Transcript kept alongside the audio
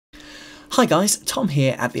Hi guys, Tom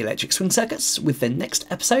here at the Electric Swing Circus with the next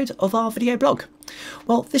episode of our video blog.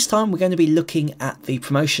 Well, this time we're going to be looking at the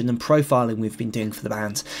promotion and profiling we've been doing for the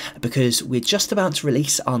band, because we're just about to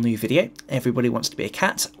release our new video, Everybody Wants to Be a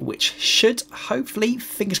Cat, which should, hopefully,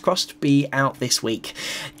 fingers crossed, be out this week,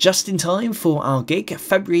 just in time for our gig,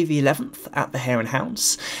 February the 11th at the Hare and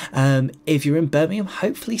Hounds. If you're in Birmingham,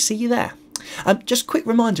 hopefully see you there. Just a quick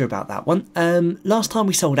reminder about that one. Last time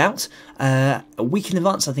we sold out a week in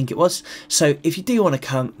advance, I think it was. So if you do want to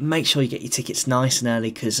come, make sure you get your tickets nice and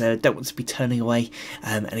early, because I don't want to be turning away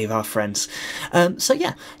any of our friends. So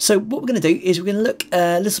what we're going to do is we're going to look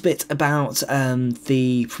a little bit about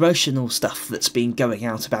the promotional stuff that's been going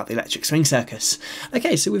out about the Electric Swing Circus.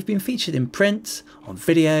 Okay, so we've been featured in print, on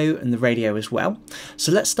video and the radio as well.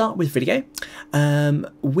 So let's start with video.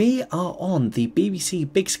 We are on the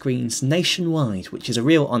BBC big screens nationwide, which is a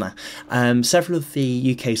real honour. Several of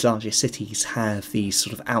the UK's largest cities have these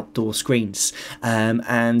sort of outdoor screens,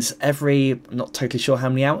 and every, I'm not totally sure how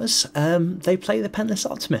many hours, they play The Penniless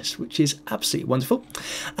Optimist, which is absolutely wonderful.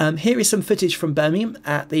 Here is some footage from Birmingham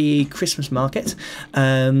at the Christmas market.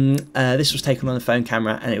 This was taken on a phone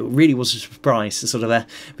camera, and it really was a surprise to sort of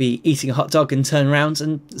be eating a hot dog and turn around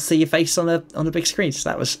and see your face on a big screen. So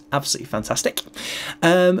that was absolutely fantastic.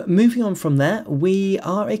 Moving on from there, we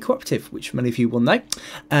are a cooperative, which many of you will know,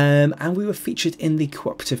 and we were featured in the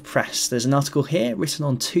cooperative press. There's an article here written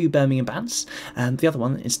on 2 Birmingham bands, the other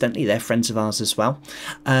one, incidentally, they're friends of ours as well.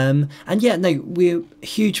 And yeah, no, we're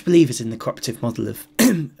huge believers in the cooperative model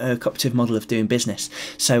of doing business.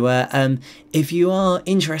 So if you are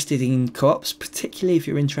interested in co-ops, particularly if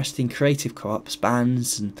you're interested in creative co-ops,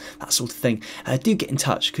 bands and that sort of thing, do get in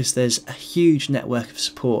touch, because there's a huge network of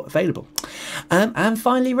support available. And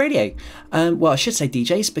finally, radio. Well, I should say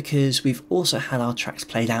DJs, because we've also had our tracks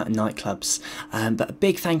played out in nightclubs. But a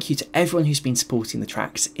big thank you to everyone who's been supporting the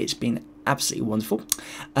tracks. It's been absolutely wonderful.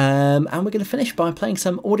 And we're going to finish by playing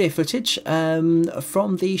some audio footage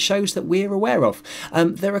from the shows that we're aware of.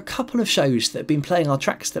 There are a couple of shows that have been playing our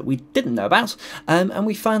tracks that we didn't know about, and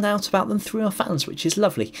we found out about them through our fans, which is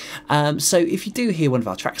lovely. So if you do hear one of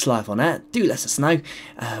our tracks live on air, do let us know.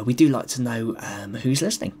 We do like to know who's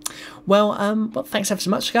listening. Well, thanks ever so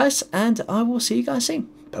much, guys, and I will see you guys soon.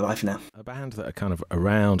 Bye-bye for now. A band that are kind of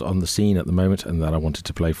around on the scene at the moment and that I wanted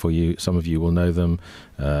to play for you. Some of you will know them,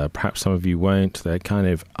 perhaps some of you won't. They're kind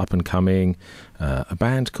of up and coming. A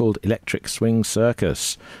band called Electric Swing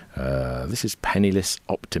Circus. This is Penniless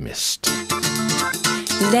Optimist.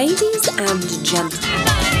 Ladies and gentlemen.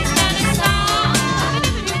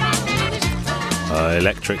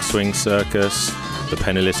 Electric Swing Circus, The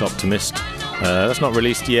Penniless Optimist. That's not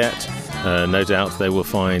released yet. No doubt they will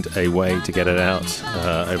find a way to get it out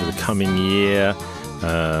over the coming year.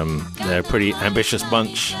 They're a pretty ambitious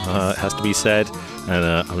bunch, it has to be said, and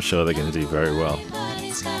I'm sure they're going to do very well.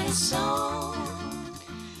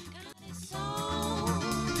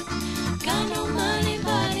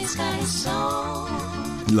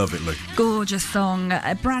 Love it, Luke. Gorgeous song.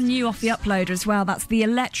 Brand new off the uploader as well. That's the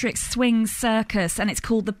Electric Swing Circus, and it's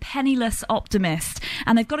called The Penniless Optimist.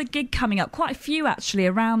 And they've got a gig coming up, quite a few actually,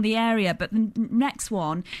 around the area. But the next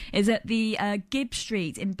one is at the Gibb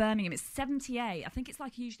Street in Birmingham. It's 78. I think it's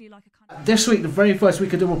like usually like a kind of... This week, the very first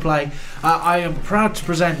week of double play, I am proud to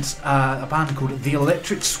present a band called the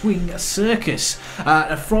Electric Swing Circus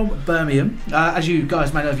from Birmingham. As you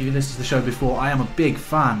guys may know if you've listened to the show before, I am a big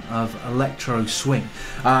fan of electro-swing.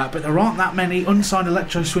 But there aren't that many unsigned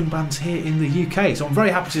electro swing bands here in the UK, so I'm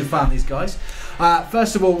very happy to find these guys.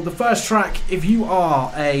 First of all, the first track, if you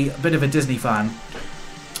are a bit of a Disney fan,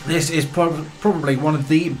 this is probably one of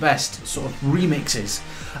the best sort of remixes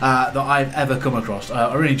that I've ever come across.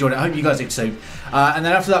 I really enjoyed it. I hope you guys did too. And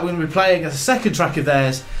then after that, we're going to be playing a second track of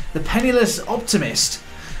theirs, The Penniless Optimist.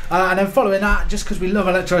 And then following that, just because we love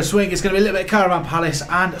electro swing, it's going to be a little bit of Caravan Palace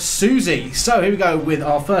and Susie. So here we go with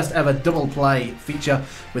our first ever double play feature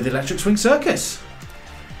with the Electric Swing Circus.